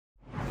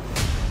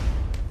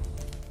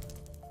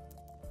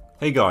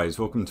Hey guys,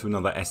 welcome to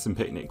another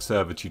ANY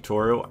server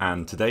tutorial,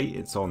 and today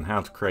it's on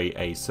how to create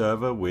a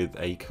server with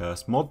a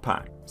Curse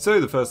Modpack. So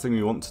the first thing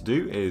we want to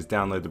do is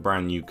download the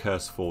brand new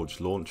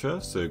CurseForge launcher,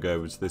 so go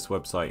over to this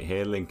website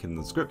here, link in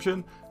the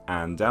description,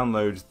 and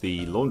download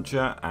the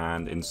launcher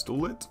and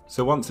install it.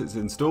 So once it's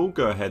installed,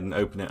 go ahead and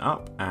open it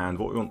up, and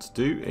what we want to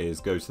do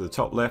is go to the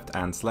top left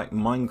and select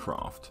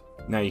Minecraft.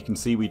 Now you can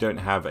see we don't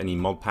have any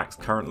modpacks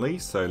currently,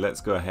 so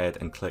let's go ahead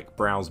and click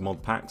Browse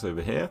Modpacks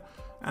over here.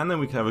 And then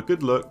we can have a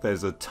good look.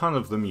 There's a ton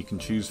of them you can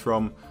choose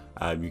from.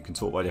 You can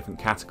sort by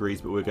different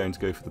categories, but we're going to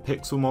go for the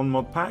Pixelmon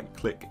modpack.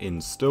 Click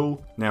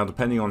install. Now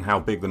depending on how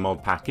big the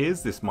modpack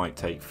is, this might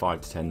take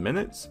 5 to 10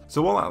 minutes.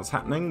 So while that's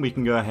happening, we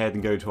can go ahead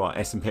and go to our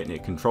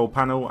ANY control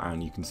panel,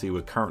 and you can see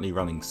we're currently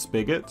running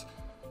Spigot.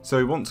 So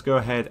we want to go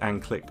ahead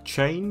and click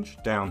change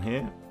down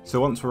here.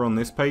 So once we're on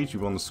this page,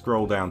 we want to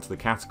scroll down to the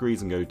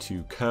categories and go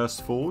to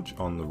CurseForge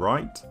on the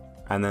right.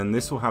 And then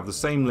this will have the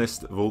same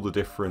list of all the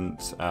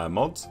different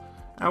mods.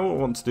 And what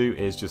we want to do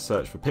is just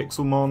search for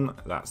Pixelmon,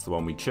 that's the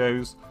one we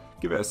chose,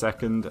 give it a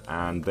second,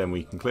 and then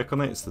we can click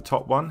on it. It's the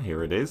top one,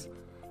 here it is,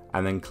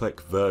 and then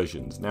click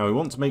versions. Now we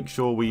want to make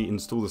sure we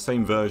install the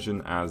same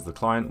version as the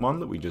client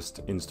one that we just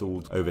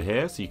installed over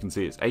here. So you can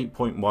see it's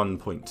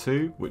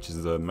 8.1.2, which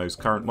is the most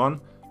current one.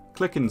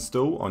 Click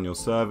install on your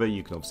server.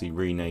 You can obviously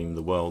rename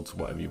the world to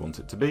whatever you want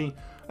it to be,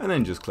 and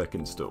then just click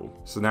install.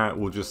 So now it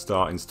will just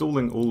start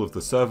installing all of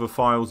the server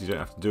files. You don't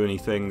have to do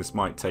anything. This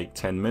might take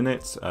 10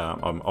 minutes.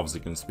 I'm obviously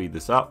going to speed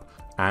this up.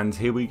 And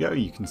here we go.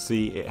 You can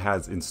see it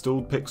has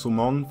installed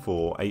Pixelmon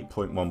for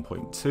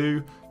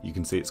 8.1.2. You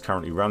can see it's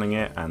currently running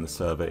it and the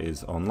server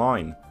is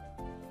online.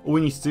 All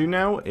we need to do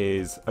now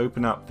is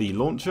open up the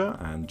launcher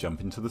and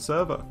jump into the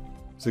server.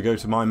 So go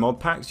to My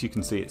Modpacks. You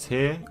can see it's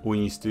here. All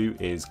you need to do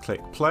is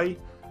click play,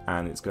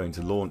 and it's going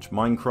to launch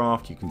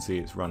Minecraft. You can see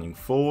it's running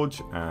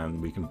Forge,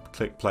 and we can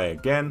click play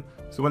again.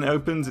 So when it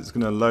opens, it's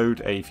going to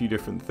load a few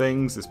different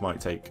things. This might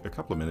take a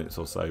couple of minutes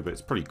or so, but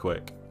it's pretty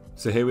quick.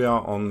 So here we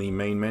are on the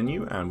main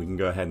menu, and we can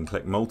go ahead and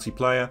click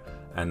multiplayer,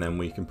 and then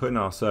we can put in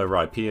our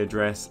server IP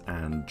address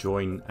and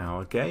join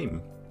our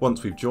game.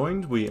 Once we've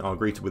joined, we are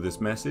greeted with this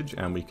message,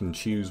 and we can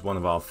choose one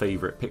of our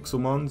favourite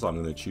Pixelmons. I'm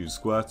going to choose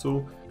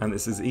Squirtle, and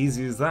it's as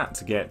easy as that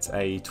to get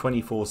a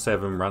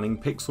 24/7 running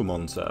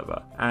Pixelmon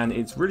server. And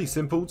it's really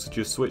simple to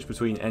just switch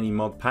between any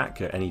mod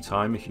pack at any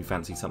time if you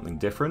fancy something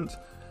different.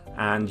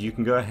 And you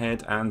can go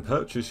ahead and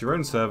purchase your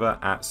own server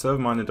at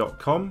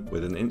ServerMiner.com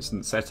with an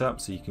instant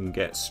setup, so you can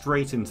get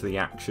straight into the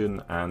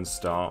action and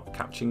start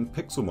catching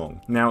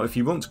Pixelmon. Now if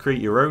you want to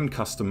create your own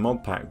custom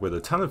mod pack with a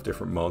ton of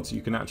different mods,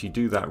 you can actually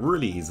do that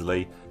really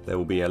easily. There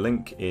will be a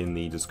link in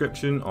the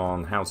description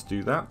on how to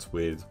do that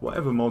with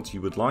whatever mods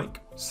you would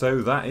like.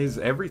 So that is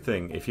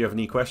everything. If you have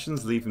any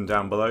questions, leave them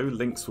down below.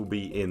 Links will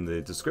be in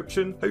the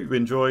description. Hope you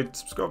enjoyed.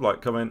 Subscribe,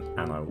 like, comment,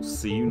 and I will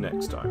see you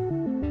next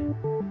time.